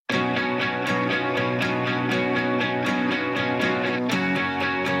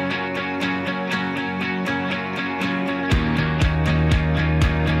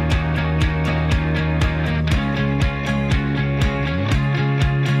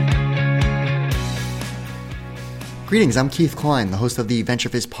Greetings, I'm Keith Klein, the host of the Venture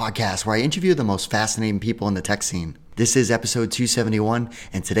Fizz podcast, where I interview the most fascinating people in the tech scene. This is episode 271,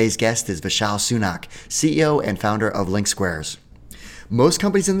 and today's guest is Vishal Sunak, CEO and founder of LinkSquares. Most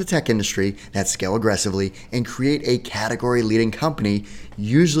companies in the tech industry that scale aggressively and create a category-leading company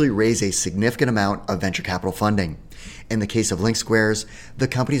usually raise a significant amount of venture capital funding. In the case of LinkSquares, the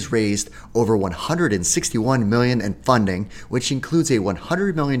company's raised over $161 million in funding, which includes a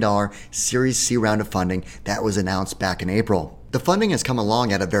 $100 million Series C round of funding that was announced back in April. The funding has come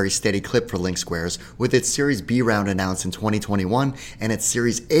along at a very steady clip for LinkSquares, with its Series B round announced in 2021 and its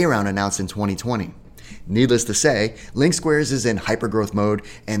Series A round announced in 2020. Needless to say, LinkSquares is in hypergrowth mode,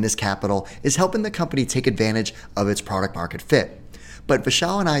 and this capital is helping the company take advantage of its product market fit. But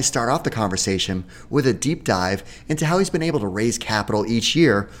Vishal and I start off the conversation with a deep dive into how he's been able to raise capital each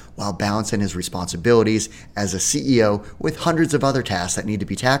year while balancing his responsibilities as a CEO with hundreds of other tasks that need to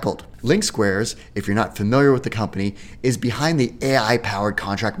be tackled. LinkSquares, if you're not familiar with the company, is behind the AI-powered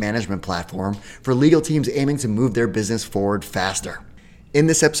contract management platform for legal teams aiming to move their business forward faster. In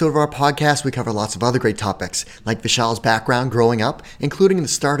this episode of our podcast, we cover lots of other great topics, like Vishal's background growing up, including the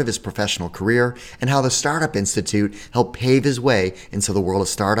start of his professional career, and how the Startup Institute helped pave his way into the world of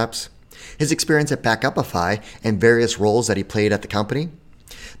startups, his experience at Backupify and various roles that he played at the company,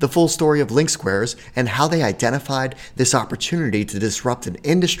 the full story of LinkSquares and how they identified this opportunity to disrupt an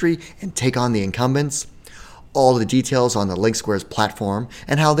industry and take on the incumbents, all the details on the LinkSquares platform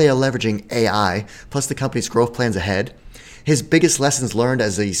and how they are leveraging AI, plus the company's growth plans ahead, his biggest lessons learned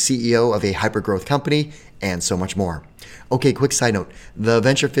as a CEO of a hypergrowth company, and so much more. Okay, quick side note. The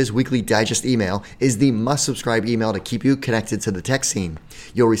Venture Fizz Weekly Digest email is the must-subscribe email to keep you connected to the tech scene.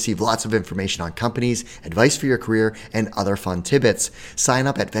 You'll receive lots of information on companies, advice for your career, and other fun tidbits. Sign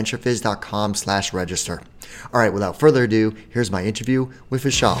up at venturefizz.com/register. All right, without further ado, here's my interview with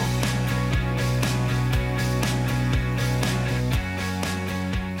Vishal.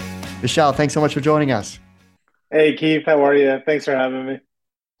 Vishal, thanks so much for joining us. Hey, Keith, how are you? Thanks for having me.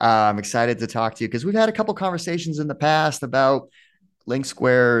 I'm excited to talk to you because we've had a couple conversations in the past about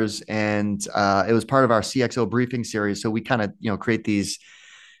LinkSquares, and it was part of our CXO briefing series. So we kind of, create these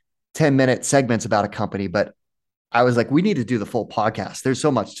 10-minute segments about a company, but I was like, we need to do the full podcast. There's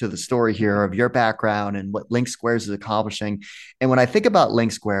so much to the story here of your background and what LinkSquares is accomplishing. And when I think about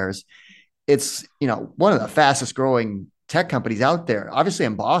LinkSquares, it's, one of the fastest growing tech companies out there. Obviously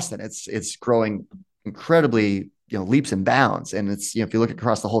in Boston, it's growing incredibly, leaps and bounds. And it's, if you look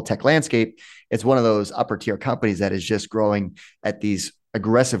across the whole tech landscape, it's one of those upper tier companies that is just growing at these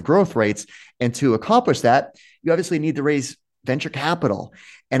aggressive growth rates. And to accomplish that, you obviously need to raise venture capital.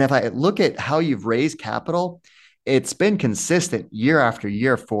 And if I look at how you've raised capital, it's been consistent year after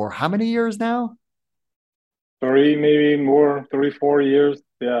year for how many years now? Three, maybe more, 3, 4 years.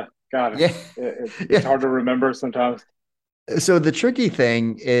 Yeah, got it. Yeah. It's Yeah. hard to remember sometimes. So the tricky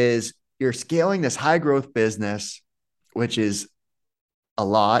thing is you're scaling this high growth business, which is a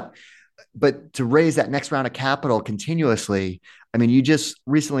lot, but to raise that next round of capital continuously, I mean, you just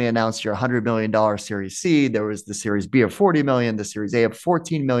recently announced your $100 million Series C. There was the Series B of 40 million, the Series A of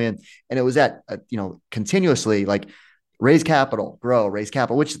 14 million. And it was at, continuously like raise capital, grow, raise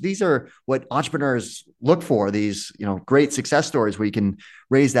capital, which these are what entrepreneurs look for, these, great success stories where you can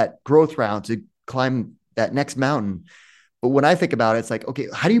raise that growth round to climb that next mountain. But when I think about it, it's like, okay,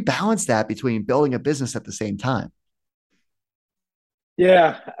 how do you balance that between building a business at the same time?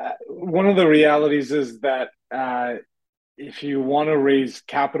 Yeah, one of the realities is that if you want to raise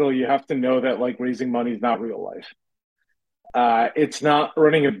capital, you have to know that like raising money is not real life. It's not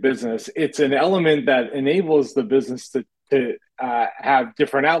running a business. It's an element that enables the business to have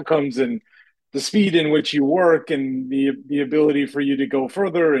different outcomes and the speed in which you work and the ability for you to go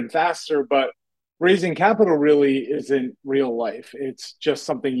further and faster. But raising capital really isn't real life. It's just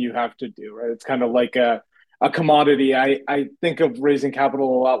something you have to do, right? It's kind of like a commodity. I think of raising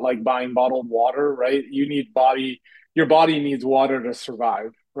capital a lot like buying bottled water, right? Your body needs water to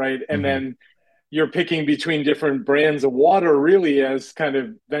survive, right? And Mm-hmm. then you're picking between different brands of water really as kind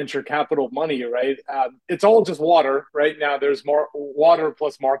of venture capital money, right? It's all just water right now. There's more water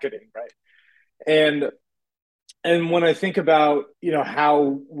plus marketing, right? And when I think about,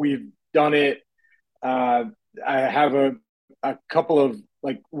 how we've done it, I have a couple of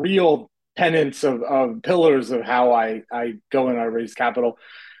like real tenets of pillars of how I go and I raise capital.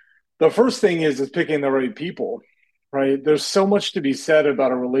 The first thing is picking the right people, right? There's so much to be said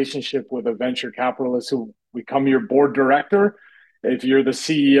about a relationship with a venture capitalist who become your board director. If you're the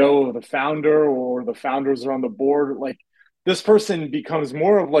CEO or the founder or the founders are on the board, like this person becomes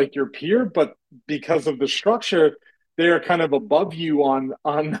more of like your peer, but because of the structure, they are kind of above you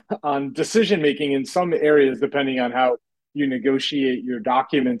on decision making in some areas, depending on how you negotiate your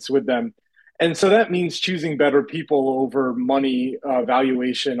documents with them. And so that means choosing better people over money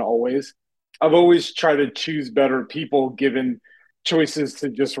valuation always. I've always tried to choose better people given choices to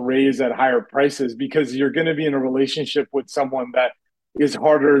just raise at higher prices because you're going to be in a relationship with someone that is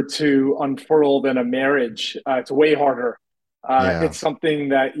harder to unfurl than a marriage. It's way harder. Yeah. It's something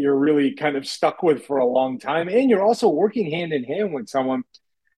that you're really kind of stuck with for a long time. And you're also working hand in hand with someone.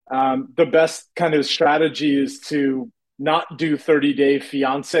 The best kind of strategy is to not do 30-day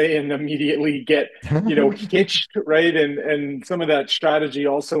fiance and immediately get, hitched, right? And some of that strategy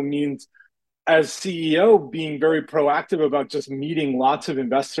also means as CEO being very proactive about just meeting lots of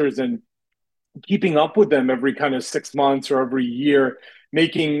investors and keeping up with them every kind of 6 months or every year,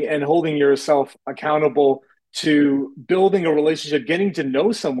 making and holding yourself accountable to building a relationship, getting to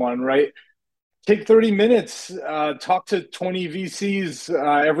know someone, right? Take 30 minutes, talk to 20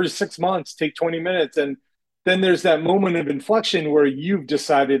 VCs every 6 months, take 20 minutes. And then there's that moment of inflection where you've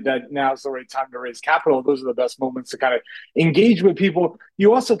decided that now's the right time to raise capital. Those are the best moments to kind of engage with people.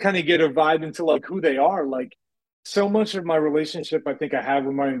 You also kind of get a vibe into like who they are. Like so much of my relationship I think I have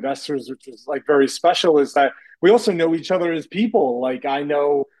with my investors, which is like very special, is that we also know each other as people. Like I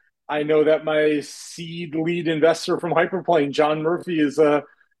know that my seed lead investor from Hyperplane, John Murphy, is a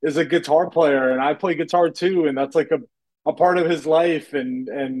guitar player and I play guitar too. And that's like a part of his life and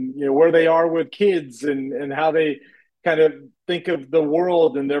where they are with kids and how they kind of think of the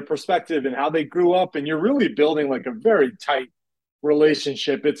world and their perspective and how they grew up. And you're really building like a very tight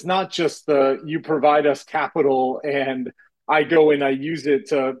relationship. It's not just the you provide us capital and I go and I use it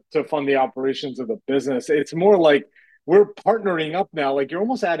to fund the operations of the business. It's more like we're partnering up now. Like you're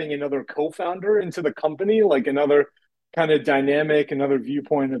almost adding another co-founder into the company, like another kind of dynamic, another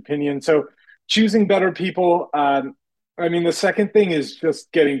viewpoint, opinion. So choosing better people. I mean, the second thing is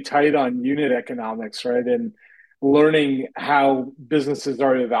just getting tight on unit economics, right? And learning how businesses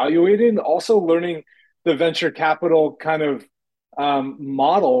are evaluated. Also learning the venture capital kind of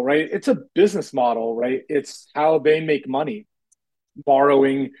model, right? It's a business model, right? It's how they make money,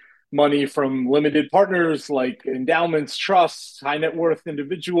 borrowing money from limited partners like endowments, trusts, high net worth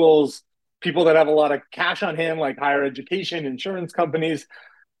individuals, people that have a lot of cash on hand, like higher education, insurance companies.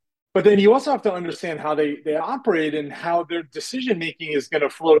 But then you also have to understand how they operate and how their decision making is going to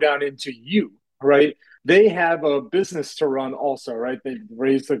flow down into you, right? They have a business to run also, right? They've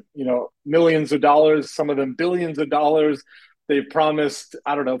raised millions of dollars, some of them billions of dollars. They've promised,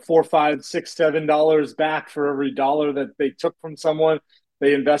 I don't know, four, five, six, $7 back for every dollar that they took from someone.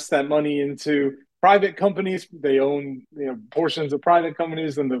 They invest that money into private companies. They own portions of private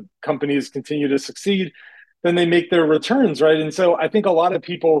companies, and the companies continue to succeed. Then they make their returns, right? And so I think a lot of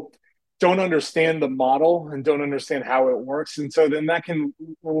people don't understand the model and don't understand how it works. And so then that can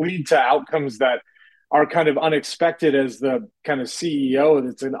lead to outcomes that are kind of unexpected as the kind of CEO.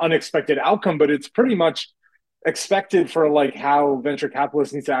 It's an unexpected outcome, but it's pretty much expected for like how venture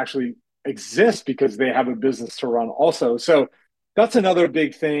capitalists need to actually exist because they have a business to run also. So that's another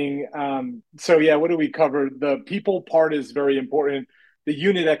big thing. So yeah, what do we cover? The people part is very important. The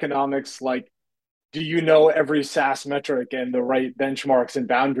unit economics, like do you know every SaaS metric and the right benchmarks and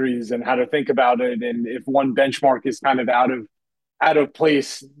boundaries and how to think about it? And if one benchmark is kind of out of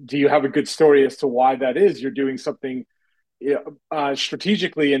place, do you have a good story as to why that is? You're doing something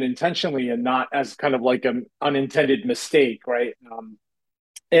strategically and intentionally, and not as kind of like an unintended mistake, right?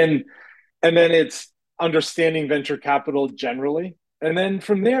 And and then it's understanding venture capital generally, and then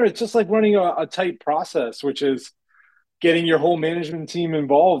from there, it's just like running a tight process, which is getting your whole management team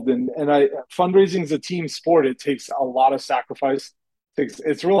involved. And I fundraising is a team sport. It takes a lot of sacrifice.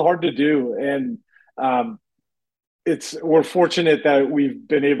 It's real hard to do, and um, it's we're fortunate that we've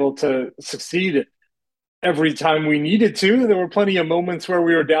been able to succeed every time we needed to. There were plenty of moments where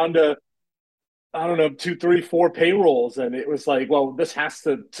we were down to, I don't know, two, three, four payrolls. And it was like, well, this has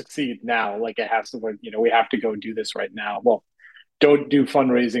to succeed now. Like it has to, like, we have to go do this right now. Well, don't do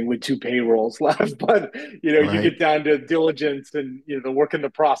fundraising with two payrolls left. But, you Right. get down to diligence and, the work in the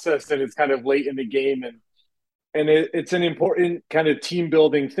process and it's kind of late in the game. And it's an important kind of team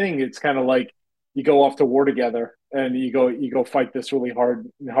building thing. It's kind of like you go off to war together and you go fight this really hard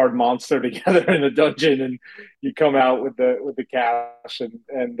monster together in a dungeon, and you come out with the cash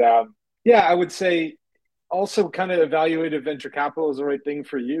and yeah, I would say also kind of evaluate if venture capital is the right thing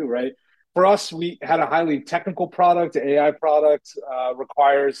for you, right? For us, we had a highly technical product, AI product,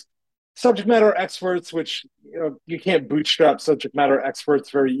 requires subject matter experts, which you can't bootstrap subject matter experts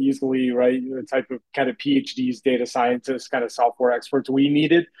very easily, right? The type of kind of PhDs, data scientists, kind of software experts we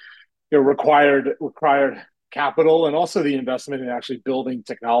needed, required capital and also the investment in actually building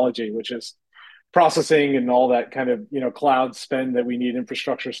technology, which is processing and all that kind of cloud spend that we need,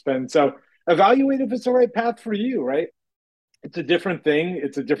 infrastructure spend. So evaluate if it's the right path for you, right? It's a different thing.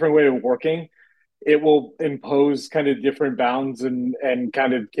 It's a different way of working. It will impose kind of different bounds and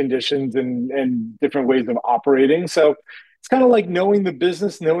kind of conditions and different ways of operating. So it's kind of like knowing the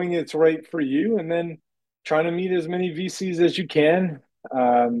business, knowing it's right for you, and then trying to meet as many VCs as you can.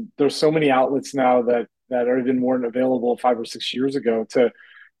 There's so many outlets now that are even weren't available 5 or 6 years ago to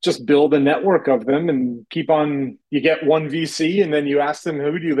just build a network of them and keep on. You get one VC and then you ask them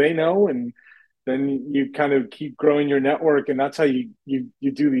who do they know, and then you kind of keep growing your network, and that's how you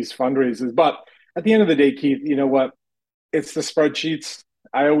do these fundraisers. But at the end of the day, Keith, you know what? It's the spreadsheets.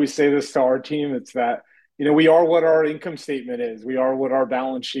 I always say this to our team. It's that, we are what our income statement is. We are what our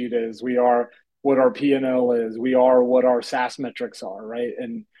balance sheet is. We are what our P&L is. We are what our SaaS metrics are, right?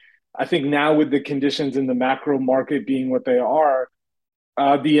 And I think now with the conditions in the macro market being what they are,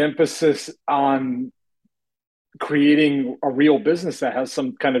 the emphasis on creating a real business that has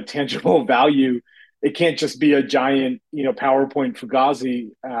some kind of tangible value. It can't just be a giant, PowerPoint fugazi.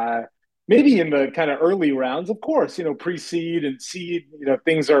 Maybe in the kind of early rounds, of course, pre-seed and seed,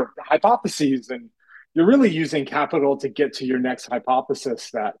 things are hypotheses, and you're really using capital to get to your next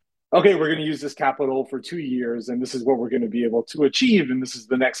hypothesis that, okay, we're going to use this capital for 2 years, and this is what we're going to be able to achieve, and this is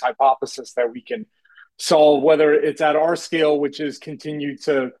the next hypothesis that we can solve, whether it's at our scale, which is continue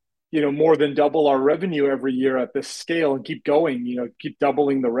to more than double our revenue every year at this scale and keep going, keep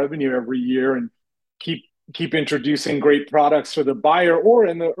doubling the revenue every year and keep introducing great products for the buyer, or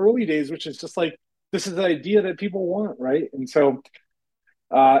in the early days, which is just like, this is the idea that people want, right? And so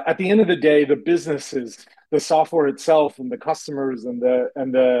at the end of the day, the business is the software itself and the customers and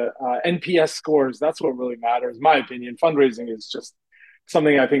the NPS scores. That's what really matters, in my opinion. Fundraising is just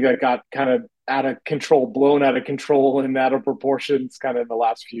something I think that got kind of out of control, blown out of control and out of proportions kind of in the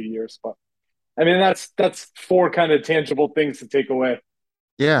last few years. But I mean, that's four kind of tangible things to take away.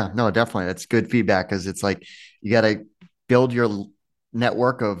 Yeah, no, definitely. That's good feedback because it's like you got to build your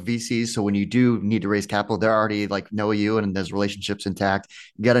network of VCs. So when you do need to raise capital, they're already like know you and there's relationships intact.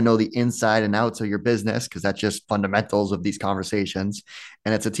 You got to know the inside and outs of your business because that's just fundamentals of these conversations.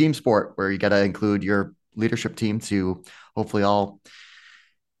 And it's a team sport where you got to include your leadership team to hopefully all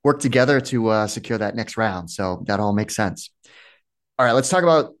work together to secure that next round. So that all makes sense. All right, let's talk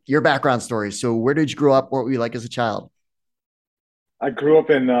about your background story. So where did you grow up? What were you like as a child? I grew up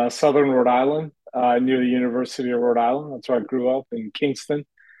in southern Rhode Island, near the University of Rhode Island. That's where I grew up in Kingston.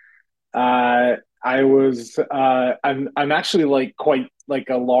 I'm actually like quite like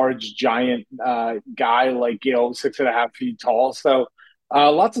a large giant guy, like 6.5 feet tall. So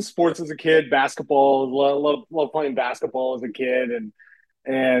lots of sports as a kid, basketball, love playing basketball as a kid, and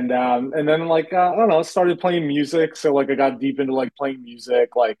then like I don't know, started playing music. So like I got deep into like playing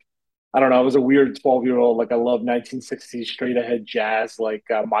music. Like I don't know, I was a weird 12-year-old. Like I love 1960s straight ahead jazz, like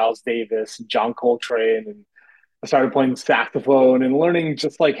Miles Davis, John Coltrane, and I started playing saxophone and learning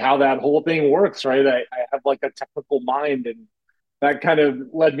just like how that whole thing works, right? I have like a technical mind, and that kind of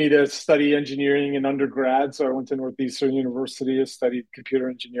led me to study engineering in undergrad. So I went to Northeastern University, studied computer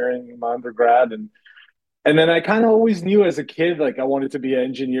engineering in my undergrad, and then I kind of always knew as a kid, like I wanted to be an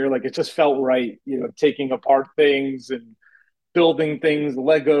engineer. Like it just felt right, taking apart things and building things,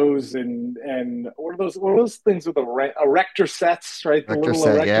 Legos, and what are those things with the erector sets, right? The Vector little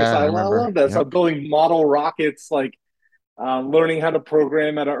set. erector Yeah, set. I I love remember. that. So Yep. I'm building model rockets, like learning how to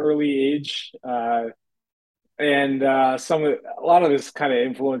program at an early age. And a lot of this kind of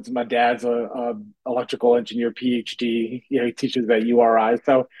influenced my dad's a electrical engineer PhD. He teaches at URI.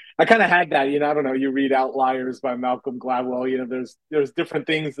 So I kind of had that. I don't know. You read Outliers by Malcolm Gladwell. There's different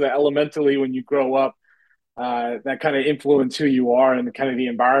things that elementally when you grow up that kind of influence who you are and kind of the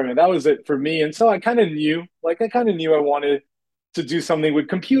environment. That was it for me. And so I kind of knew I wanted to do something with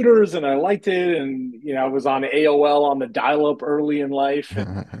computers, and I liked it. And I was on AOL on the dial-up early in life,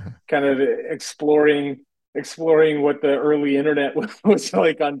 and kind of exploring what the early internet was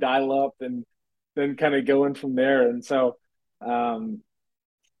like on dial-up, and then kind of going from there. And so, um,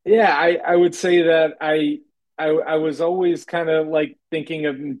 yeah, I would say that I was always kind of like thinking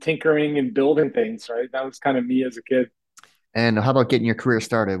of tinkering and building things, right? That was kind of me as a kid. And how about getting your career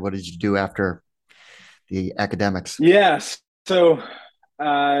started? What did you do after the academics? Yes. So,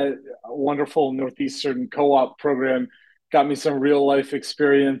 a wonderful Northeastern co-op program got me some real life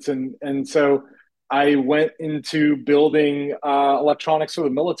experience, and so I went into building electronics for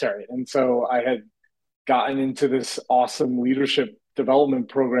the military, and so I had gotten into this awesome leadership development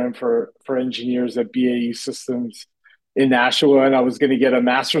program for engineers at BAE Systems in Nashua, and I was going to get a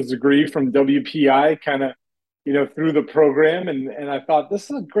master's degree from WPI, kind of through the program, and I thought this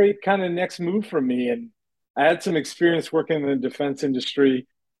is a great kind of next move for me. And I had some experience working in the defense industry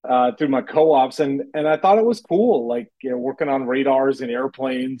through my co-ops, and I thought it was cool, like working on radars and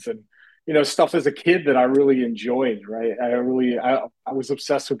airplanes and stuff as a kid that I really enjoyed. Right, I was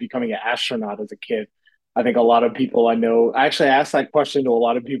obsessed with becoming an astronaut as a kid. I think a lot of people I know, I actually asked that question to a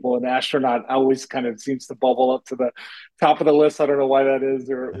lot of people. An astronaut always kind of seems to bubble up to the top of the list. I don't know why that is,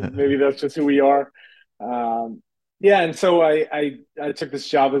 or maybe that's just who we are. Um, yeah, and so I took this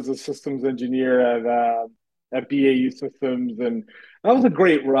job as a systems engineer at BAE Systems, and that was a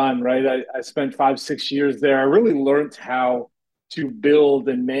great run, right? I spent 5 6 years there. I really learned how to build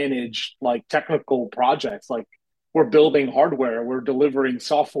and manage like technical projects. Like we're building hardware, we're delivering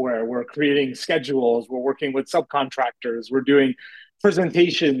software, we're creating schedules, we're working with subcontractors, we're doing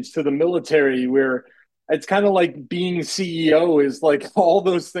presentations to the military. We're It's kind of like being CEO is like all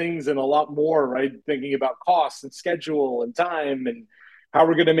those things and a lot more, right? Thinking about costs and schedule and time and how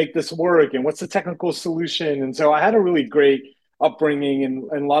we're going to make this work and what's the technical solution. And so I had a really great upbringing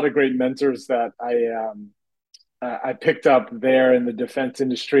and a lot of great mentors that I picked up there in the defense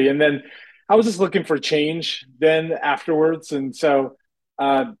industry. And then I was just looking for change then afterwards. And so,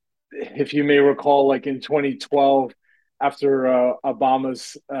 if you may recall, like in 2012, after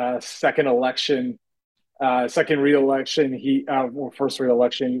Obama's second reelection, first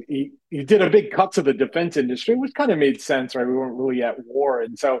reelection, he did a big cut to the defense industry, which kind of made sense, right? We weren't really at war,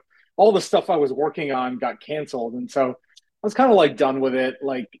 and so all the stuff I was working on got canceled, and so I was kind of like done with it.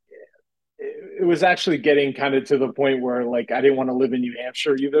 Like it was actually getting kind of to the point where like I didn't want to live in New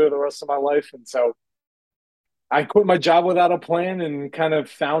Hampshire either the rest of my life, and so I quit my job without a plan and kind of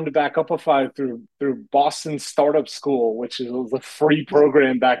found Backupify through Boston Startup School, was a free Well,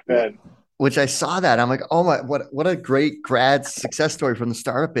 program back wh- then. which I saw that. I'm like, oh my, what a great grad success story from the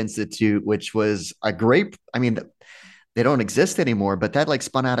Startup Institute, which was a great, I mean, they don't exist anymore, but that like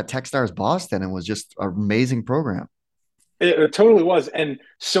spun out of Techstars Boston and was just an amazing program. It totally was. And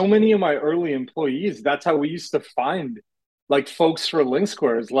so many of my early employees, that's how we used to find like folks for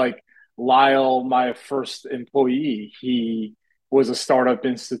LinkSquares. Like Lyle, my first employee, he was a Startup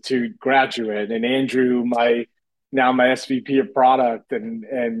Institute graduate, and Andrew, my SVP of product,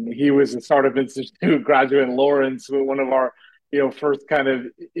 and he was a Startup Institute graduate. And Lawrence, one of our first kind of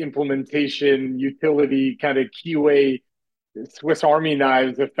implementation utility kind of QA Swiss Army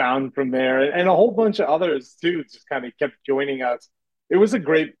knives have found from there, and a whole bunch of others too. Just kind of kept joining us. It was a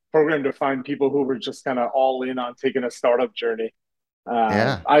great program to find people who were just kind of all in on taking a startup journey.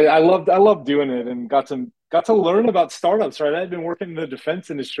 Yeah. I loved doing it and got to learn about startups. Right, I'd been working in the defense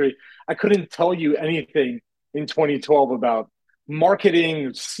industry. I couldn't tell you anything in 2012 about marketing,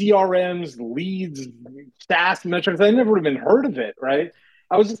 CRMs, leads, SaaS metrics. I never even heard of it. Right,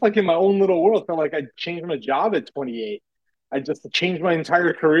 I was just like in my own little world. Felt like I changed my job at 28. I just changed my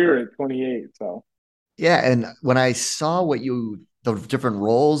entire career at 28. So Yeah. And when I saw the different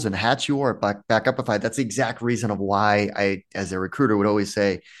roles and hats you wore at Backupify, that's the exact reason of why I, as a recruiter, would always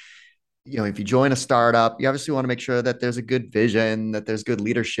say, if you join a startup, you obviously want to make sure that there's a good vision, that there's good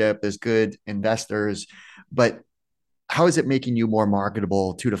leadership, there's good investors, but how is it making you more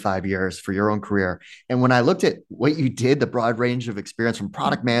marketable 2 to 5 years for your own career? And when I looked at what you did, the broad range of experience from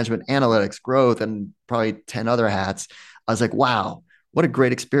product management, analytics, growth, and probably 10 other hats, I was like, wow, what a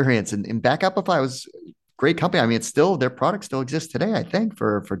great experience. And Backupify was a great company. I mean, their product still exists today, I think,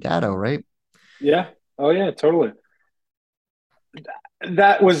 for Datto, right? yeah, oh yeah, totally.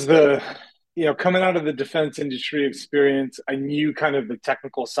 That was coming out of the defense industry experience. I knew kind of the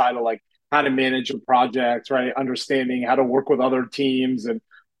technical side of like how to manage a project, right? Understanding how to work with other teams and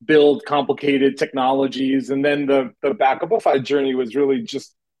build complicated technologies. And then the Backupify journey was really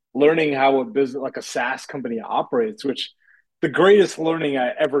just learning how a business like a SaaS company operates, which the greatest learning I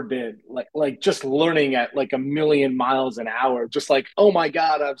ever did. Like just learning at like a million miles an hour, just like, oh my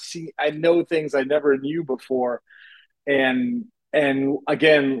God, I know things I never knew before. And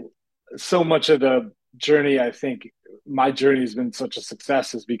again, so much of the journey, I think my journey has been such a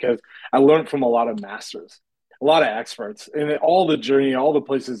success is because I learned from a lot of masters, a lot of experts, and all the journey, all the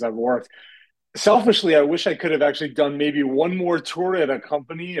places I've worked. Selfishly, I wish I could have actually done maybe one more tour at a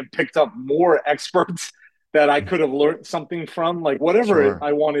company and picked up more experts that I could have learned something from, like whatever Sure.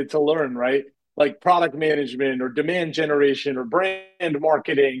 I wanted to learn, right? Like product management or demand generation or brand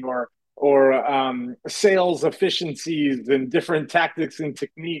marketing or sales efficiencies and different tactics and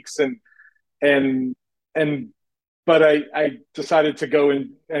techniques and and but I decided to go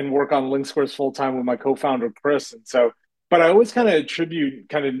and work on LinkSquares full time with my co-founder Chris, and so but I always kind of attribute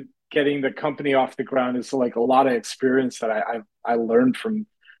kind of getting the company off the ground is like a lot of experience that I learned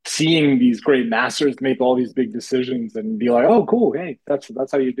seeing these great masters make all these big decisions and be like, oh, cool, hey,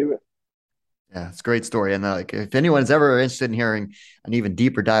 that's how you do it. Yeah, it's a great story. And like, if anyone's ever interested in hearing an even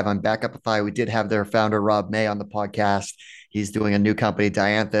deeper dive on Backupify, we did have their founder Rob May on the podcast. He's doing a new company,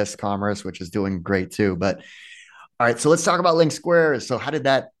 Dianthus Commerce, which is doing great too. But all right, so let's talk about LinkSquares. So, how did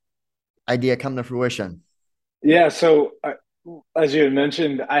that idea come to fruition? Yeah, so as you had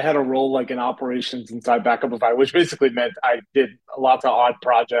mentioned, I had a role like in operations inside Backupify, which basically meant I did lots of odd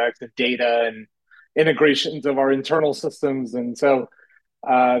projects and data and integrations of our internal systems. And so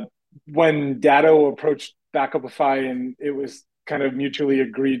uh, when Datto approached Backupify and it was kind of mutually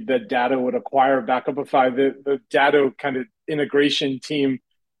agreed that Datto would acquire Backupify, the Datto kind of integration team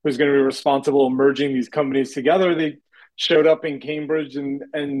was going to be responsible merging these companies together. They showed up in Cambridge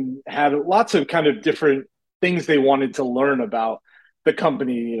and had lots of kind of different things they wanted to learn about the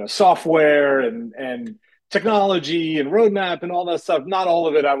company, software and technology and roadmap and all that stuff. Not all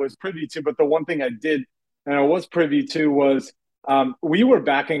of it I was privy to, but the one thing I did and I was privy to was we were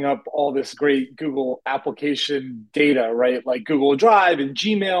backing up all this great Google application data, right? Like Google Drive and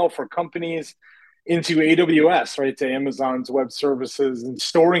Gmail for companies into AWS, right? To Amazon's web services and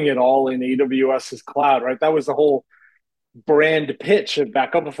storing it all in AWS's cloud, right? That was the whole brand pitch of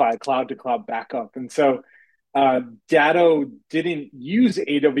Backupify, cloud to cloud backup. And so Datto didn't use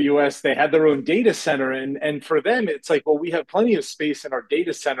AWS. They had their own data center. And for them, it's like, well, we have plenty of space in our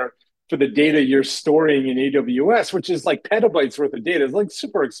data center for the data you're storing in AWS, which is like petabytes worth of data. It's like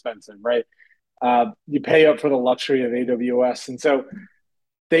super expensive, right? You pay up for the luxury of AWS. And so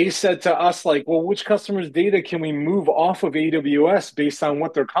they said to us, like, well, which customer's data can we move off of AWS based on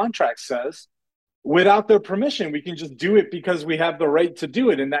what their contract says? Without their permission, we can just do it because we have the right to do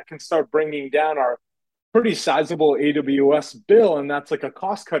it. And that can start bringing down our pretty sizable AWS bill. And that's like a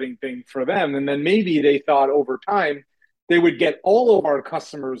cost cutting thing for them. And then maybe they thought over time, they would get all of our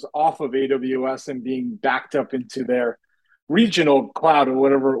customers off of AWS and being backed up into their regional cloud or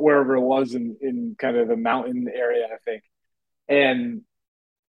whatever, wherever it was in kind of the mountain area, I think. And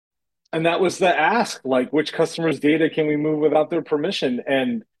and that was the ask, like which customers' data can we move without their permission?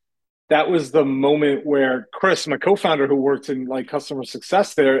 And that was the moment where Chris, my co-founder who worked in like customer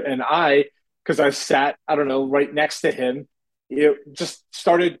success there, and I, because I sat, I don't know, right next to him, it just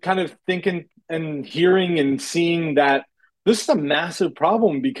started kind of thinking and hearing and seeing that this is a massive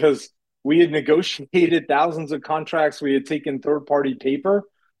problem because we had negotiated thousands of contracts. We had taken third-party paper,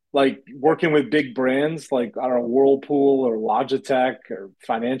 like working with big brands like I don't know, Whirlpool or Logitech or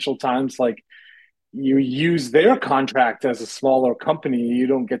Financial Times, like you use their contract as a smaller company. You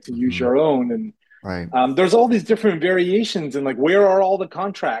don't get to use Mhm. your own. And Right. there's all these different variations. And like, where are all the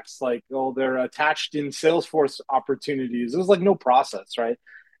contracts? Like, oh, they're attached in Salesforce opportunities. There's like no process, right?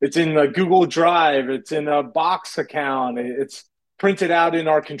 It's in the Google Drive. It's in a Box account. It's printed out in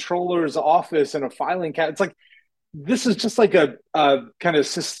our controller's office in a filing cabinet. It's like, this is just like a kind of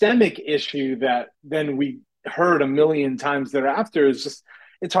systemic issue that then we heard a million times thereafter. Is just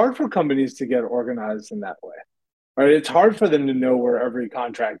it's hard for companies to get organized in that way, right? It's hard for them to know where every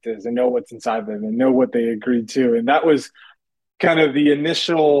contract is and know what's inside them and know what they agreed to. And that was kind of the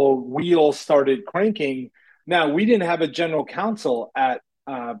initial wheel started cranking. Now we didn't have a general counsel at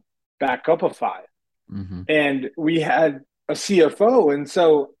Backupify, Hmm. and we had a CFO. And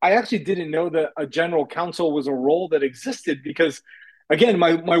so I actually didn't know that a general counsel was a role that existed because, again,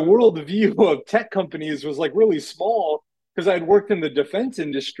 my worldview of tech companies was like really small because I'd worked in the defense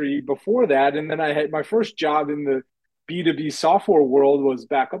industry before that. And then I had my first job in the B2B software world was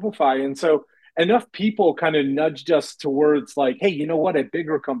Backupify. And so enough people kind of nudged us towards like, hey, you know what? At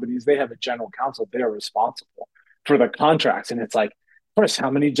bigger companies, they have a general counsel. They're responsible for the contracts. And it's like, Chris, how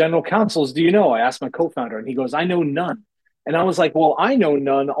many general counsels do you know? I asked my co-founder, and he goes, I know none. And I was like, well, I know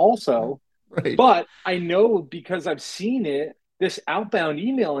none also, Right. but I know because I've seen it, this outbound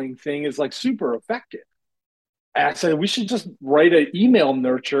emailing thing is like super effective. And I said, we should just write an email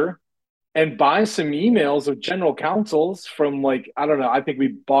nurture and buy some emails of general counsels from like, I don't know, I think we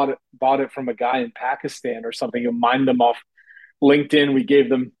bought it from a guy in Pakistan or something and mined them off LinkedIn. We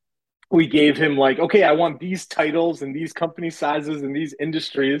gave him like, okay, I want these titles and these company sizes and these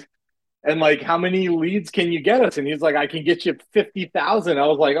industries. And like, how many leads can you get us? And he's like, I can get you 50,000. I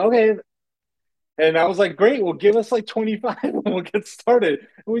was like, okay. And I was like, great, well, give us like 25 and we'll get started.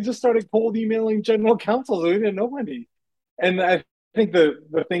 And we just started cold emailing general counsels. We didn't know any. And I think the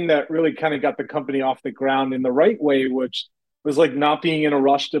thing that really kind of got the company off the ground in the right way, which was like not being in a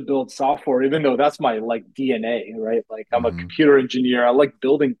rush to build software, even though that's my like DNA, right? Like I'm a Hmm. computer engineer. I like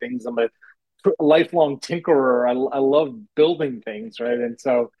building things. I'm a lifelong tinkerer. I love building things, right? And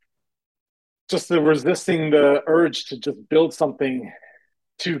so just the resisting the urge to just build something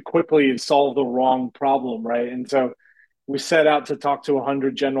too quickly and solve the wrong problem, right? And so we set out to talk to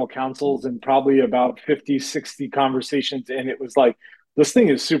 100 general counsels, and probably about 50, 60 conversations in, it was like, this thing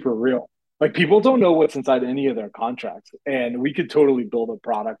is super real. Like, people don't know what's inside any of their contracts, and we could totally build a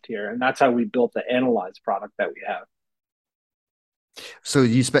product here. And that's how we built the Analyze product that we have. So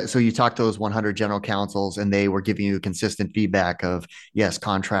you talked to those 100 general counsels and they were giving you consistent feedback of, yes,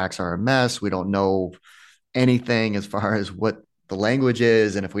 contracts are a mess. We don't know anything as far as what the language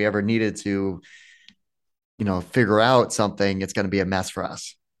is, and if we ever needed to, figure out something, it's going to be a mess for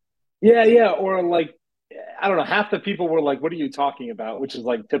us. Yeah, yeah. Or like, I don't know, half the people were like, "What are you talking about?" Which is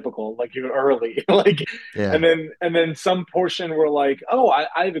like typical, like you're early. Like, Yeah. and then some portion were like, "Oh,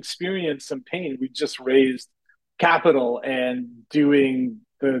 I've experienced some pain. We just raised capital, and doing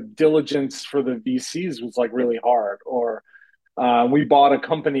the diligence for the VCs was like really hard." Or we bought a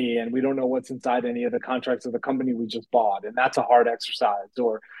company and we don't know what's inside any of the contracts of the company we just bought, and that's a hard exercise.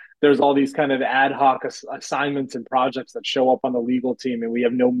 Or there's all these kind of ad hoc assignments and projects that show up on the legal team, and we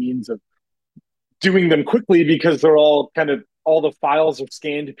have no means of doing them quickly because they're all kind of, all the files are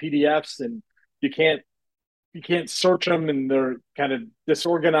scanned PDFs, and you can't you can't search them, and they're kind of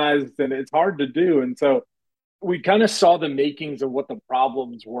disorganized, and it's hard to do. And so we kind of saw the makings of what the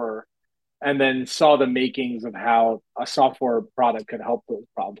problems were, and then saw the makings of how a software product could help those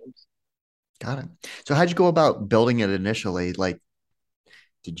problems. Got it. So how'd you go about building it initially? Like,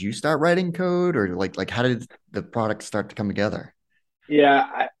 did you start writing code, or like how did the product start to come together?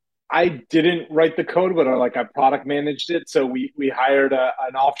 Yeah, I didn't write the code, but I product managed it. So we hired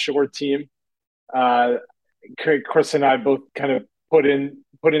an offshore team. Uh, Chris and I both kind of put in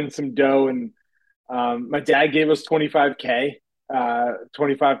some dough, and my dad gave us 25K,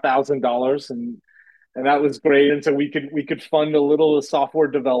 $25,000, and that was great. And so we could fund a little of software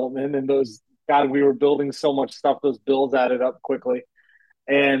development, and those, God, we were building so much stuff; those bills added up quickly,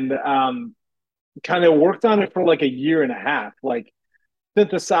 and kind of worked on it for like a year and a half, like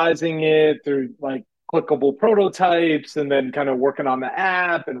synthesizing it through like clickable prototypes, and then kind of working on the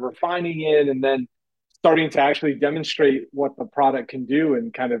app and refining it, and then starting to actually demonstrate what the product can do,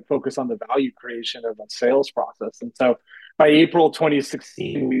 and kind of focus on the value creation of a sales process. And so by April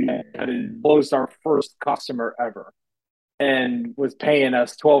 2016, we kind of closed our first customer ever, and was paying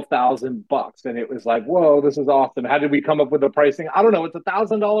us $12,000. And it was like, whoa, this is awesome. How did we come up with the pricing? I don't know. It's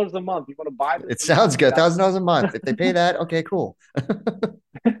 $1,000 a month. You want to buy this It a month? sounds good. Yeah. $1,000 a month. If they pay that, okay, cool.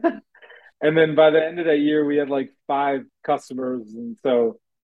 And then by the end of that year, we had like five customers. And so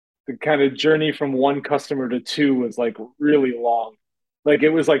the kind of journey from one customer to two was like really long. Like, it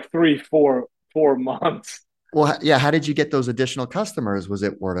was like 3, 4 months. Well, yeah. How did you get those additional customers? Was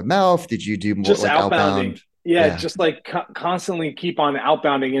it word of mouth? Did you do more Just like outbounding. outbound? Yeah, Yeah. just like constantly keep on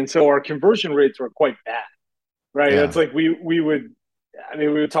outbounding. And so our conversion rates were quite bad, right? That's Yeah. like we would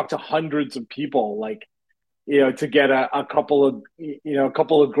talk to hundreds of people, like, to get a couple of, a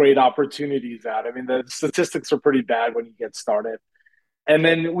couple of great opportunities out. I mean, the statistics are pretty bad when you get started. And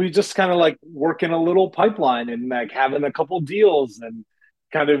then we just kind of like working a little pipeline, and like having a couple deals, and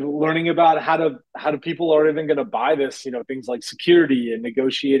kind of learning about how do people are even going to buy this, things like security and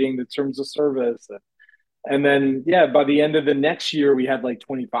negotiating the terms of service. And then, yeah, by the end of the next year, we had like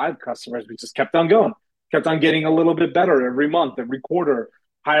 25 customers. We just kept on going, kept on getting a little bit better every month, every quarter.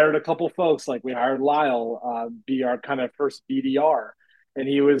 Hired a couple folks, like we hired Lyle, be our kind of first BDR. And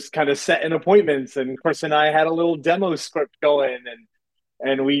he was kind of setting appointments. And Chris and I had a little demo script going,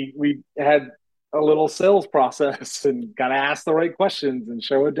 and we had a little sales process, and got to ask the right questions and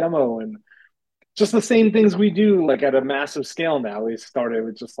show a demo, and just the same things we do like at a massive scale now. We started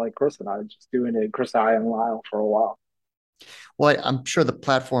with just like Chris and I just doing it, Chris, I, and Lyle, for a while. Well, I'm sure the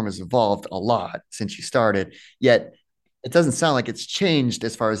platform has evolved a lot since you started, yet it doesn't sound like it's changed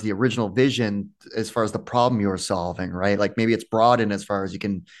as far as the original vision, as far as the problem you're solving, right? Like maybe it's broadened as far as you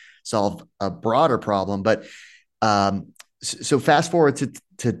can solve a broader problem, but so fast forward to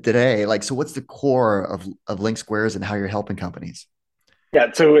today, like, so what's the core of LinkSquares and how you're helping companies?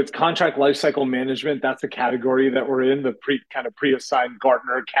 Yeah, so it's contract lifecycle management. That's the category that we're in, the pre-assigned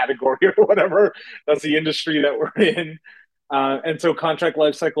Gartner category or whatever. That's the industry that we're in. And so contract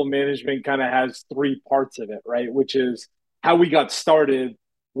lifecycle management kind of has three parts of it, right? Which is how we got started,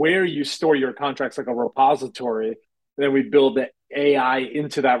 where you store your contracts, like a repository. Then we build the AI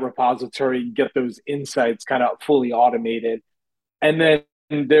into that repository, get those insights kind of fully automated. And then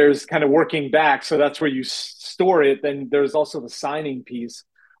there's kind of working back. So that's where you store it. Then there's also the signing piece,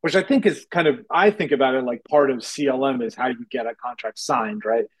 which I think is kind of, I think about it like part of CLM is how you get a contract signed,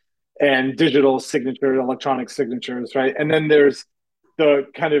 right? And digital signature, electronic signatures, right? And then there's the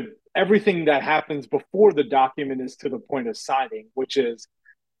kind of everything that happens before the document is to the point of signing, which is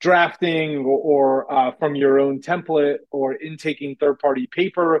drafting or from your own template or intaking third-party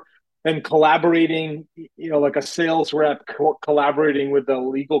paper, then collaborating, like a sales rep collaborating with the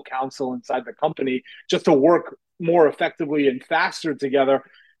legal counsel inside the company just to work more effectively and faster together,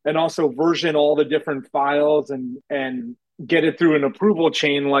 and also version all the different files and get it through an approval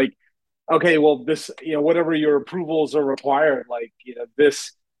chain. Like, okay, well, this, whatever your approvals are required, like,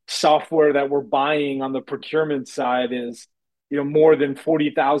 this software that we're buying on the procurement side is, more than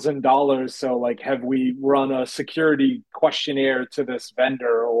 $40,000. So like, have we run a security questionnaire to this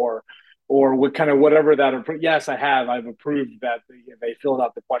vendor, or what kind of whatever that, yes, I've approved that they filled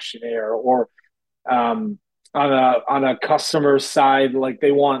out the questionnaire. Or on a customer side, like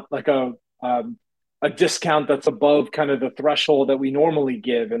they want like a discount that's above kind of the threshold that we normally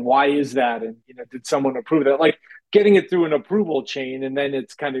give, and why is that, and did someone approve that, like getting it through an approval chain, and then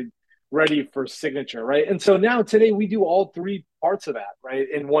it's kind of ready for signature, right? And so now today we do all three parts of that, right,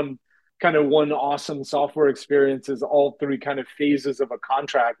 in one awesome software experience. Is all three kind of phases of a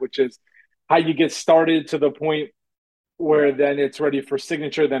contract, which is how you get started to the point where then it's ready for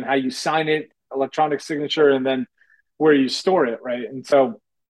signature, then how you sign it, electronic signature, and then where you store it, right? And so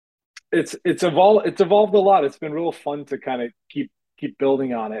it's evolved a lot. It's been real fun to kind of keep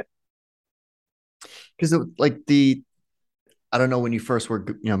building on it. Because I don't know when you first were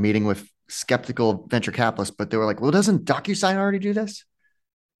meeting with skeptical venture capitalists, but they were like, well, doesn't DocuSign already do this?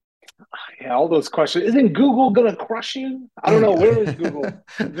 Yeah, all those questions. Isn't Google gonna crush you? I don't know. Where is Google? Is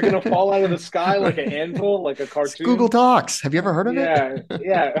it gonna fall out of the sky like an anvil, like a It's cartoon? Google Docs. Have you ever heard of Yeah. it?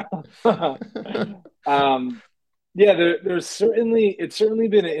 Yeah. It's certainly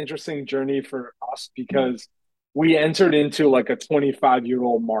been an interesting journey for us because we entered into like a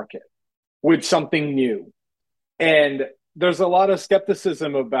 25-year-old market with something new, and there's a lot of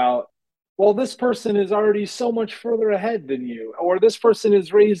skepticism about, well, this person is already so much further ahead than you, or this person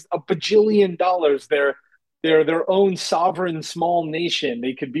has raised a bajillion dollars. They're their own sovereign small nation.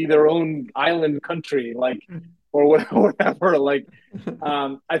 They could be their own island country, like, or whatever. Like,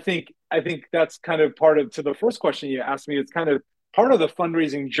 I think that's kind of part of, to the first question you asked me. It's kind of part of the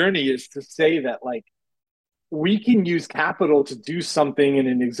fundraising journey is to say that, like, we can use capital to do something in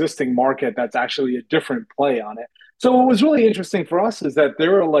an existing market that's actually a different play on it. So what was really interesting for us is that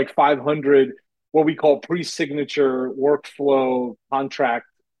there are like 500 what we call pre-signature workflow contract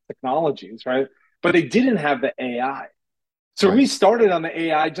technologies, right? But they didn't have the AI. So Right. we started on the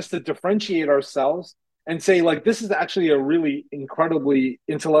AI just to differentiate ourselves and say, like, this is actually a really incredibly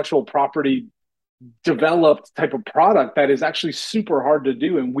intellectual property developed type of product that is actually super hard to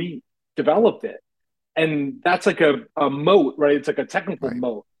do. And we developed it. And that's like a moat, right? It's like a technical Right.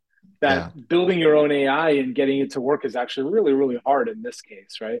 moat Yeah. that building your own AI and getting it to work is actually really, really hard in this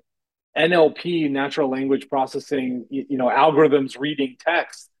case, right? NLP, natural language processing, algorithms reading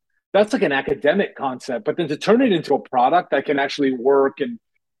text, that's like an academic concept. But then to turn it into a product that can actually work, and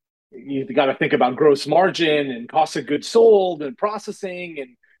you've got to think about gross margin and cost of goods sold and processing.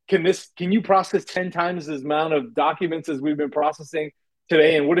 And can you process 10 times the amount of documents as we've been processing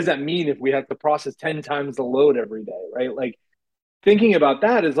today? And what does that mean if we have to process 10 times the load every day, right? Like, thinking about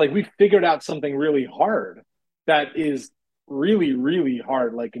that is like we figured out something really hard that is really, really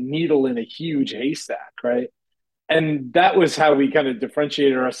hard, like a needle in a huge haystack, right? And that was how we kind of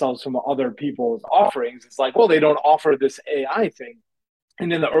differentiated ourselves from other people's offerings. It's like, well, they don't offer this AI thing.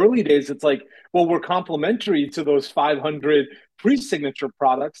 And in the early days, it's like, well, we're complementary to those 500 pre-signature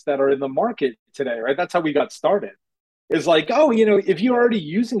products that are in the market today, right? That's how we got started. Is like, oh, if you're already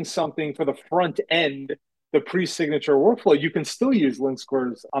using something for the front end, the pre-signature workflow, you can still use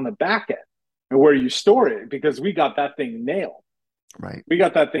LinkSquares on the back end and where you store it, because we got that thing nailed. Right. We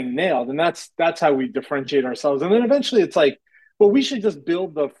got that thing nailed. And that's how we differentiate ourselves. And then eventually it's like, well, we should just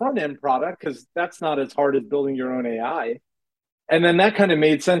build the front end product because that's not as hard as building your own AI. And then that kind of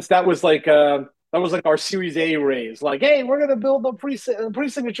made sense. That was like our Series A raise. Like, hey, we're gonna build a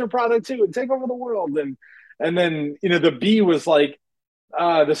pre-signature product too and take over the world. And then the B was like,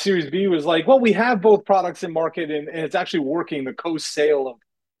 the Series B was like, well, we have both products in market, and it's actually working. The co-sale of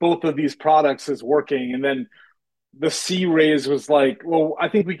both of these products is working. And then the C raise was like, well, I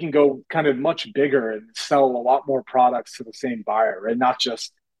think we can go kind of much bigger and sell a lot more products to the same buyer, right? Not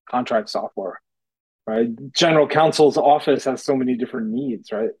just contract software, right? General counsel's office has so many different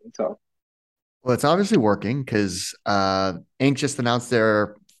needs, right? And so, Well, it's obviously working because Inc. just announced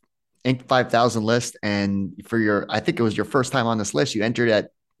their Inc. 5000 list. And I think it was your first time on this list, you entered at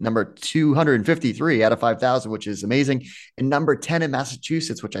number 253 out of 5,000, which is amazing. And number 10 in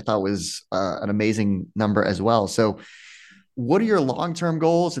Massachusetts, which I thought was an amazing number as well. So what are your long-term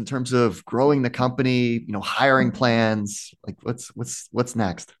goals in terms of growing the company, hiring plans? Like what's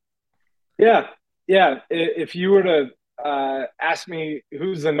next? Yeah, yeah. If you were to ask me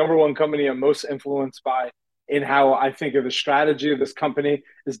who's the number one company I'm most influenced by in how I think of the strategy of this company,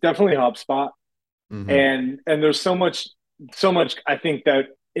 is definitely HubSpot. Hmm. And there's so much I think that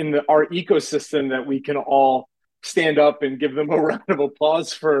in our ecosystem that we can all stand up and give them a round of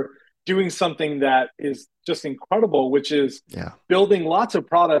applause for doing something that is just incredible, which is Yeah. building lots of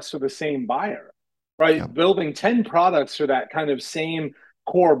products for the same buyer, Yep. right? Building 10 products for that kind of same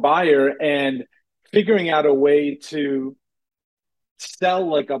core buyer and figuring out a way to sell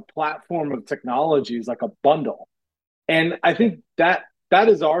like a platform of technologies, like a bundle. And I think that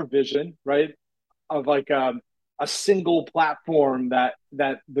is our vision, right? Of like a single platform that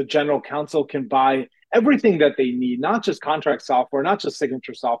the general counsel can buy everything that they need, not just contract software, not just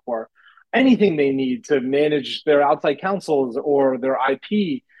signature software, anything they need to manage their outside counsels or their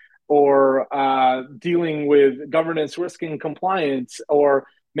IP or dealing with governance, risk, and compliance or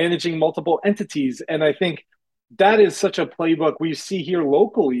managing multiple entities. And I think that is such a playbook we see here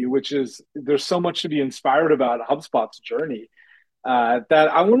locally, which is there's so much to be inspired about HubSpot's journey, that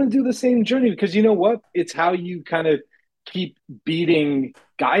I want to do the same journey because you know what? It's how you kind of keep beating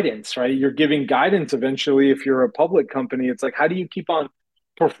guidance, right? You're giving guidance eventually if you're a public company. It's like, how do you keep on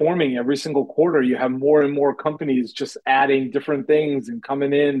performing every single quarter? You have more and more companies just adding different things and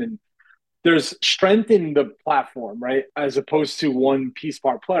coming in, and there's strength in the platform, right? As opposed to one piece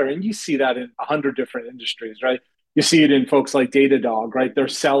part player. And you see that in 100 different industries, right? You see it in folks like Datadog, right? They're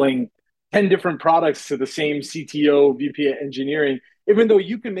selling 10 different products to the same CTO, VP of engineering, even though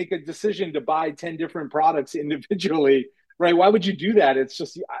you can make a decision to buy 10 different products individually, right? Why would you do that? It's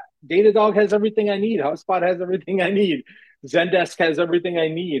just Datadog has everything I need. HubSpot has everything I need. Zendesk has everything I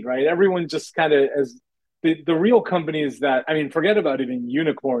need, right? Everyone just kind of, as the real companies that, I mean, forget about even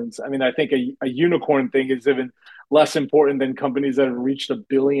unicorns. I mean, I think a unicorn thing is even less important than companies that have reached 1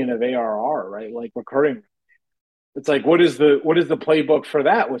 billion of ARR, right? Like recurring. It's like, what is the playbook for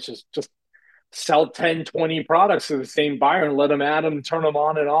that? Which is just sell 10, 20 products to the same buyer and let them add them, turn them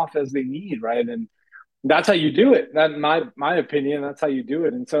on and off as they need, right? And that's how you do it. That my opinion, that's how you do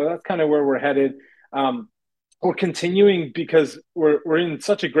it. And so that's kind of where we're headed. Um, we're continuing because we're in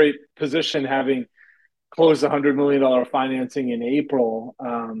such a great position having closed $100 million financing in April,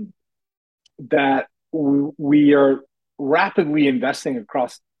 that we are rapidly investing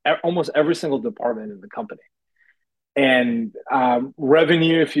across almost every single department in the company. And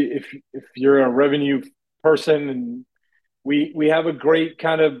revenue, if you're a revenue person, and we have a great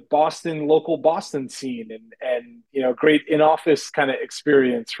kind of local Boston scene, and great in office kind of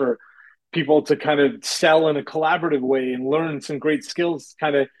experience for people to kind of sell in a collaborative way and learn some great skills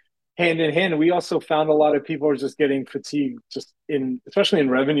kind of hand in hand. We also found a lot of people are just getting fatigued, just especially in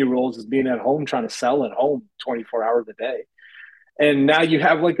revenue roles, as being at home trying to sell at home 24 hours a day. And now you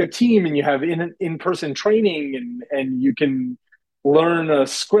have like a team and you have in-person training, and you can learn a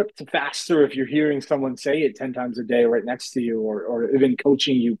script faster if you're hearing someone say it 10 times a day right next to you, or even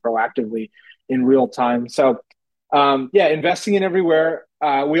coaching you proactively in real time. So yeah, investing in everywhere.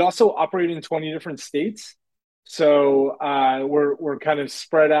 We also operate in 20 different states. So we're kind of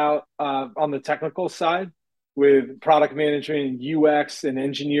spread out on the technical side with product management, UX, and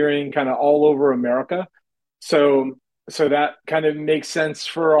engineering kind of all over America. So so that kind of makes sense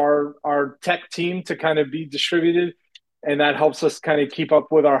for our tech team to kind of be distributed, and that helps us kind of keep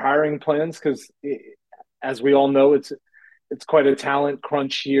up with our hiring plans because, as we all know, it's quite a talent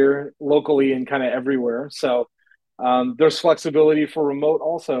crunch here locally and kind of everywhere. So there's flexibility for remote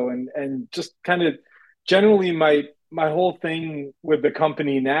also, and just kind of generally my whole thing with the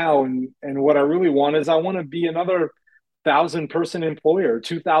company now, and what I really want is I want to be another 1,000 person employer,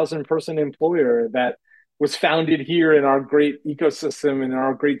 2,000 person employer that was founded here in our great ecosystem in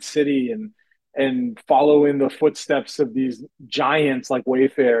our great city, and follow in the footsteps of these giants like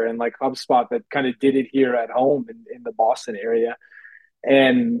Wayfair and like HubSpot that kind of did it here at home in the Boston area.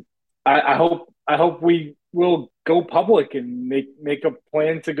 And I hope we will go public and make a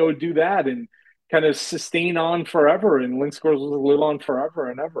plan to go do that and kind of sustain on forever, and LinkSquares will live on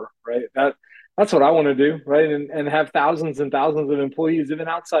forever and ever, right? That's what I want to do, right? And have thousands and thousands of employees even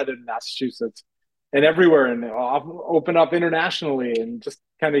outside of Massachusetts and everywhere, and I'll open up internationally and just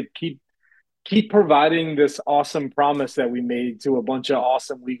kind of keep providing this awesome promise that we made to a bunch of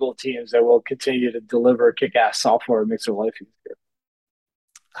awesome legal teams that will continue to deliver kick-ass software and makes their life easier.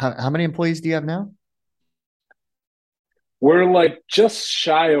 How many employees do you have now? We're like just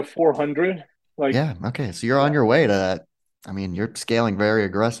shy of 400. Like, Yeah. Okay. So you're on yeah. your way to that. I mean, you're scaling very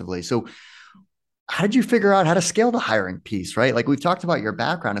aggressively. So how did you figure out how to scale the hiring piece, right? Like we've talked about your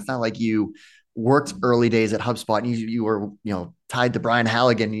background. It's not like you worked early days at HubSpot and you were, tied to Brian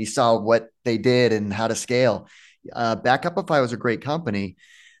Halligan and you saw what they did and how to scale. Backupify was a great company,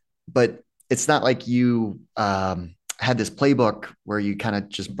 but it's not like you had this playbook where you kind of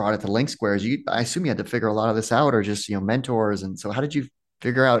just brought it to LinkSquares. I assume you had to figure a lot of this out or just, mentors. And so how did you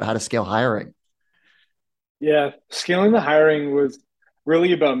figure out how to scale hiring? Yeah, scaling the hiring was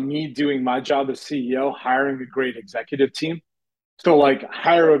really about me doing my job as CEO, hiring a great executive team. So, like,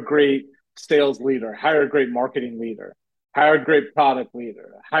 hire a great sales leader, hire a great marketing leader, hire a great product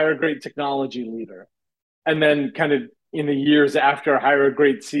leader, hire a great technology leader. And then, kind of in the years after, hire a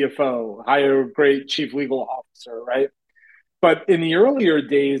great CFO, hire a great chief legal officer, right? But in the earlier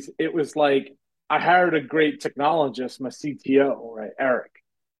days, it was like I hired a great technologist, my CTO, right, Eric.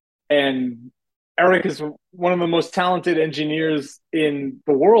 And Eric is one of the most talented engineers in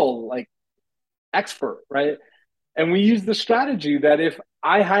the world, like expert, right? And we used the strategy that if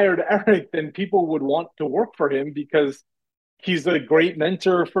I hired Eric, then people would want to work for him because he's a great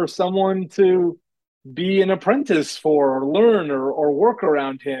mentor for someone to be an apprentice for or learn or work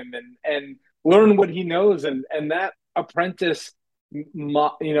around him and learn what he knows. And that apprentice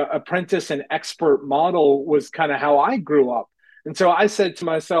and expert model was kind of how I grew up. And so I said to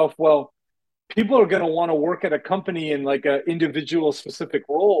myself, well, people are going to want to work at a company in like an individual specific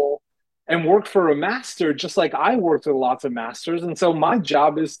role and work for a master just like I worked with lots of masters. And so my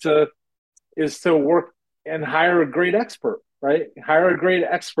job is to work and hire a great expert, right? Hire a great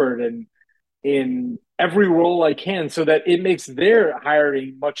expert in every role I can so that it makes their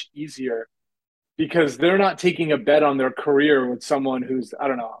hiring much easier because they're not taking a bet on their career with someone who's, I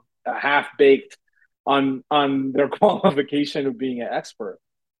don't know, half baked on their qualification of being an expert.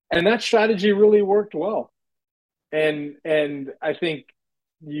 And that strategy really worked well. And I think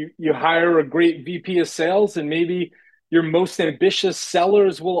you hire a great VP of sales, and maybe your most ambitious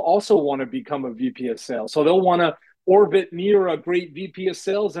sellers will also want to become a VP of sales. So they'll want to orbit near a great VP of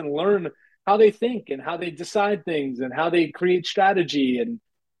sales and learn how they think and how they decide things and how they create strategy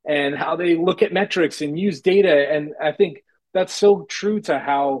and how they look at metrics and use data. And I think that's so true to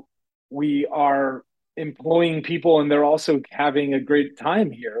how we are employing people, and they're also having a great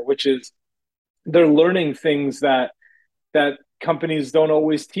time here, which is they're learning things that companies don't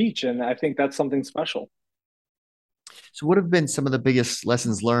always teach, and I think that's something special. So what have been some of the biggest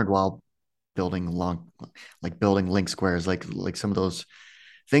lessons learned while building LinkSquares, like some of those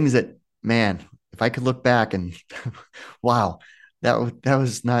things that, man, if I could look back and wow, that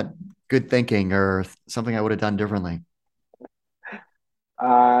was not good thinking or something I would have done differently.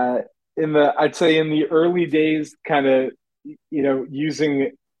 uh I'd say in the early days, kind of,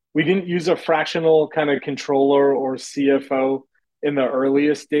 using we didn't use a fractional kind of controller or CFO in the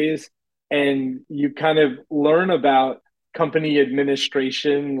earliest days, and you kind of learn about company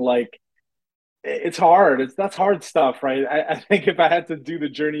administration. Like, it's hard. That's hard stuff, right? I think if I had to do the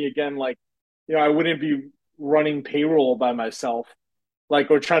journey again, like, I wouldn't be running payroll by myself, like,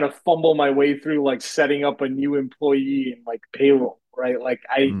 or trying to fumble my way through like setting up a new employee and like payroll, right? Like,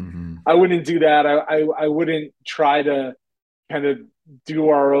 Hmm. I wouldn't do that. I wouldn't try to kind of do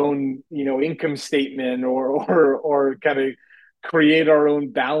our own, income statement or kind of create our own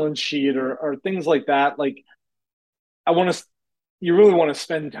balance sheet or things like that. Like, I want to, you really want to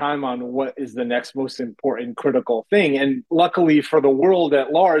spend time on what is the next most important critical thing. And luckily for the world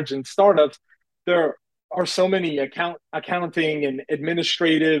at large and startups, there are so many accounting and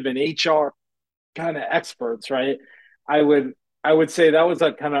administrative and HR kind of experts, right? I would I would say that was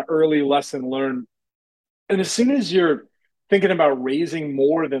a kind of early lesson learned. And as soon as you're thinking about raising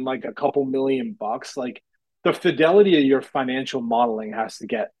more than like a couple $1 million, like, the fidelity of your financial modeling has to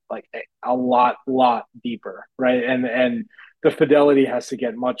get like a lot deeper, right? And the fidelity has to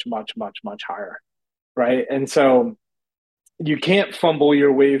get much, much, much, much higher, right? And so you can't fumble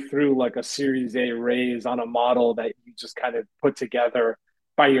your way through like a Series A raise on a model that you just kind of put together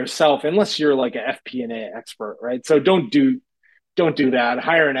by yourself, unless you're like an FP&A expert, right? So don't do that.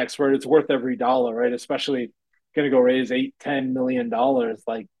 Hire an expert. It's worth every dollar, right? Especially going to go raise 8-10 million dollars.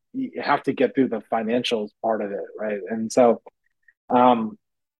 Like, you have to get through the financials part of it, right? And so, um,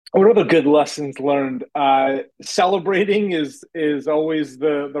 what are the good lessons learned? Celebrating is always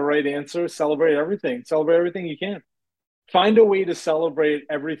the right answer. Celebrate everything. Celebrate everything you can. Find a way to celebrate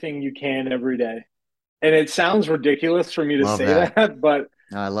everything you can every day. And it sounds ridiculous for me to Love say that. that, but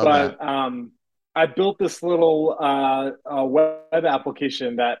No, I love that. but um, I built this little web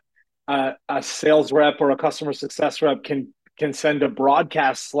application that a sales rep or a customer success rep can send a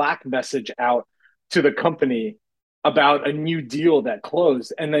broadcast Slack message out to the company, about a new deal that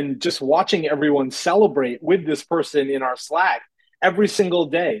closed, and then just watching everyone celebrate with this person in our Slack every single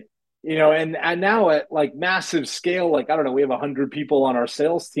day. And now at like massive scale, like I don't know, we have 100 people on our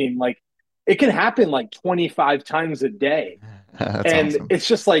sales team. Like it can happen like 25 times a day, That's and awesome. it's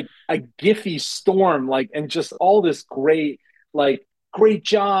just like a giphy storm, like, and just all this like great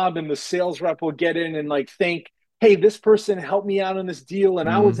job, and the sales rep will get in and like think, hey, this person helped me out on this deal and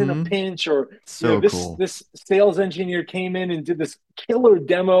I was in a Mm-hmm. pinch, or So this cool. this sales engineer came in and did this killer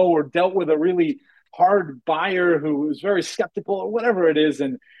demo, or dealt with a really hard buyer who was very skeptical, or whatever it is.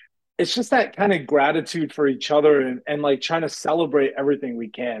 And it's just that kind of gratitude for each other, and like trying to celebrate everything we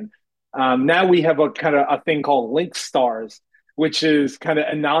can. Now we have a kind of a thing called Link Stars, which is kind of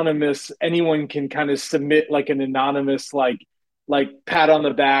anonymous. Anyone can kind of submit like an anonymous like pat on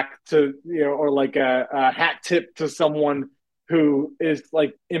the back to, or like a hat tip to someone who is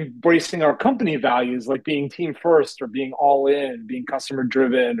like embracing our company values, like being team first, or being all in, being customer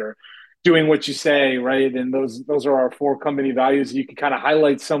driven, or doing what you say, right? And those are our four company values. You can kind of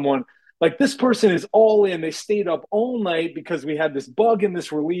highlight someone like, this person is all in. They stayed up all night because we had this bug in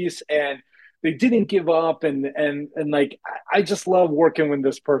this release, and they didn't give up. And like, I just love working with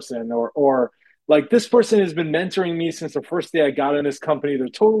this person, or like, this person has been mentoring me since the first day I got in this company. They're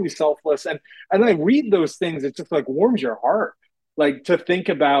totally selfless. And I read those things, it just like warms your heart, like to think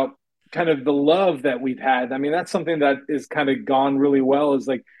about kind of the love that we've had. I mean, that's something that is kind of gone really well, is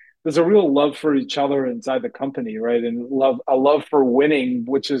like there's a real love for each other inside the company, right? And a love for winning,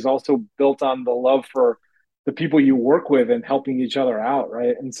 which is also built on the love for the people you work with and helping each other out,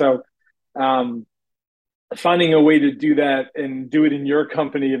 right? And so, um, finding a way to do that and do it in your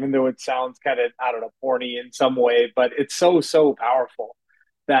company, even though it sounds kind of, I don't know, corny in some way, but it's so powerful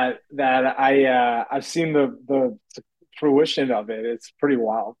that I've seen the fruition of it. It's pretty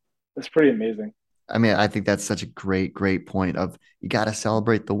wild. It's pretty amazing. I mean, I think that's such a great point of you got to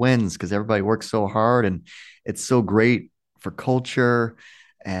celebrate the wins because everybody works so hard and it's so great for culture.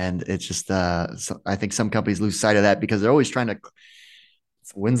 And it's just, I think some companies lose sight of that because they're always trying to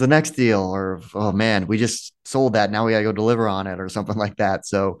when's the next deal or, oh man, we just sold that. Now we got to go deliver on it or something like that.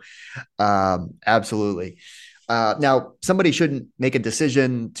 So, absolutely. Now, somebody shouldn't make a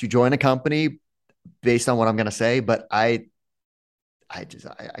decision to join a company based on what I'm going to say, but I got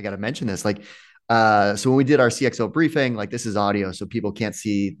to mention this. Like, so when we did our CXO briefing, like this is audio, so people can't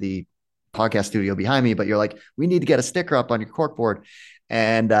see the podcast studio behind me, but you're like, we need to get a sticker up on your corkboard.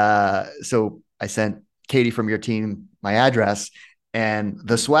 And so I sent Katie from your team my address and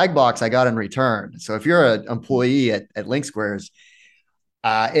the swag box I got in return. So if you're an employee at LinkSquares,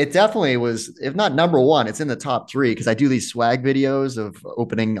 it definitely was, if not number one, it's in the top three because I do these swag videos of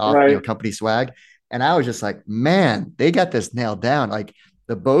opening off, Right. company swag. And I was just like, man, they got this nailed down. Like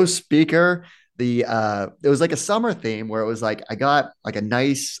the Bose speaker, it was like a summer theme where it was like I got like a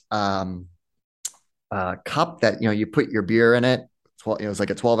nice cup that you put your beer in it. It was like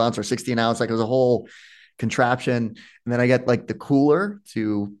a 12 ounce or 16 ounce, like it was a whole contraption. And then I get like the cooler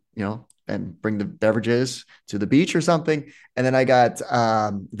to and bring the beverages to the beach or something. And then I got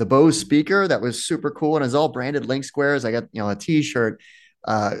the Bose speaker that was super cool and it's all branded LinkSquares. I got a t-shirt,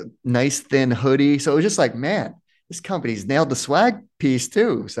 nice thin hoodie. So it was just like, man, this company's nailed the swag piece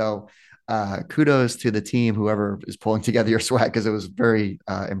too. So kudos to the team, whoever is pulling together your swag, because it was very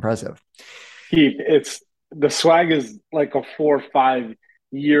impressive. Keith, it's the swag is like a 4 or 5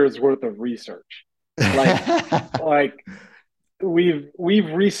 years worth of research. Like like we've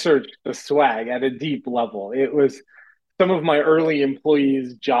researched the swag at a deep level. It was some of my early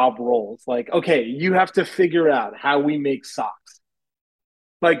employees' job roles. Like, okay, you have to figure out how we make socks.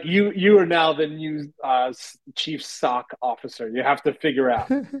 Like you are now the new chief sock officer. You have to figure out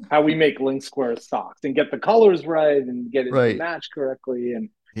how we make link square socks and get the colors right and get it to Right. match correctly. And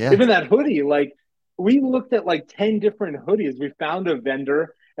Yeah. even that hoodie, like we looked at like 10 different hoodies. We found a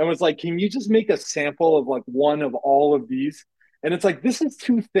vendor and was like, can you just make a sample of like one of all of these? And it's like, this is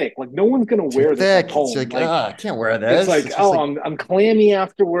too thick. Like no one's gonna Too wear this at thick. It's home. like, Like I can't wear it's this. like, It's just oh, like, I'm clammy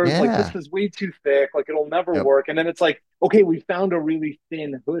afterwards. Like this yeah. is way too thick. Like it'll never Yep. work. And then it's like, okay, we found a really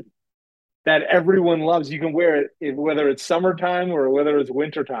thin hoodie that everyone loves. You can wear it whether it's summertime or whether it's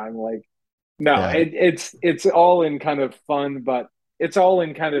wintertime. Like, no, Yeah. it's all in kind of fun, but it's all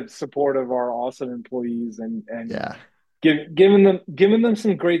in kind of support of our awesome employees, and Yeah. giving them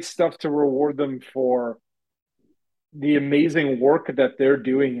some great stuff to reward them for the amazing work that they're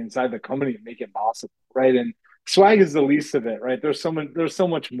doing inside the company to make it possible, right? And swag is the least of it, right? There's so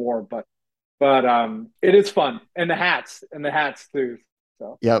much more, but it is fun, and the hats too.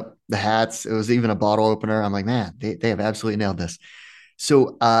 So. Yep. The hats. It was even a bottle opener. I'm like, man, they have absolutely nailed this.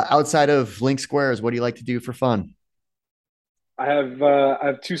 So outside of Link Squares, what do you like to do for fun? I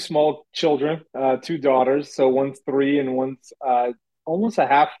have two small children, two daughters. So one's three and one's almost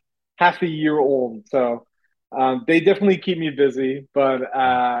half a year old. So they definitely keep me busy. But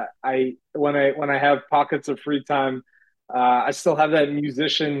I when I have pockets of free time, I still have that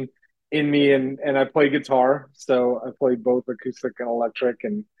musician in me, and I play guitar. So I play both acoustic and electric,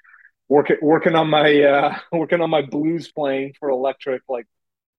 and working on my working on my blues playing for electric. Like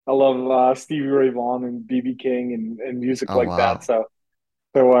I love Stevie Ray Vaughan and BB King and music Oh, like that. wow.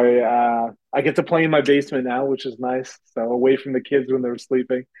 So I get to play in my basement now, which is nice. So away from the kids when they're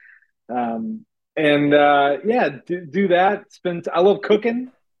sleeping. And yeah, do that. I love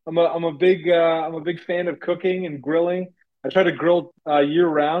cooking. I'm a big fan of cooking and grilling. I try to grill year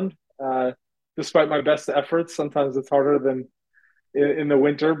round, despite my best efforts. Sometimes it's harder than in the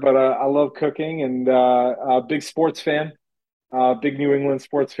winter, but I love cooking and a big sports fan. Big New England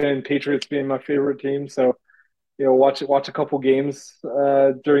sports fan. Patriots being my favorite team. So watch a couple games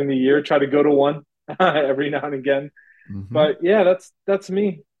during the year. Try to go to one every now and again. Hmm. But yeah, that's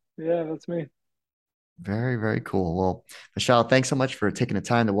me. Yeah, that's me. Very, very cool. Well, Vishal, thanks so much for taking the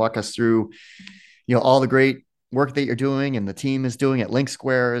time to walk us through, all the great work that you're doing and the team is doing at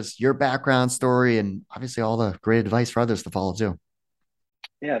LinkSquares, your background story, and obviously all the great advice for others to follow too.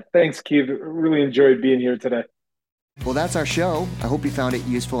 Yeah, thanks, Keith. Really enjoyed being here today. Well, that's our show. I hope you found it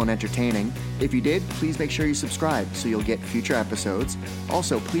useful and entertaining. If you did, please make sure you subscribe so you'll get future episodes.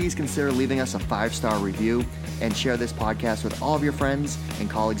 Also, please consider leaving us a 5-star review and share this podcast with all of your friends and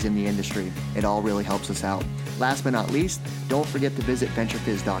colleagues in the industry. It all really helps us out. Last but not least, don't forget to visit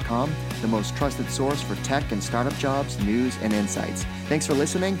venturefiz.com, the most trusted source for tech and startup jobs, news, and insights. Thanks for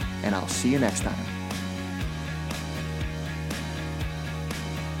listening, and I'll see you next time.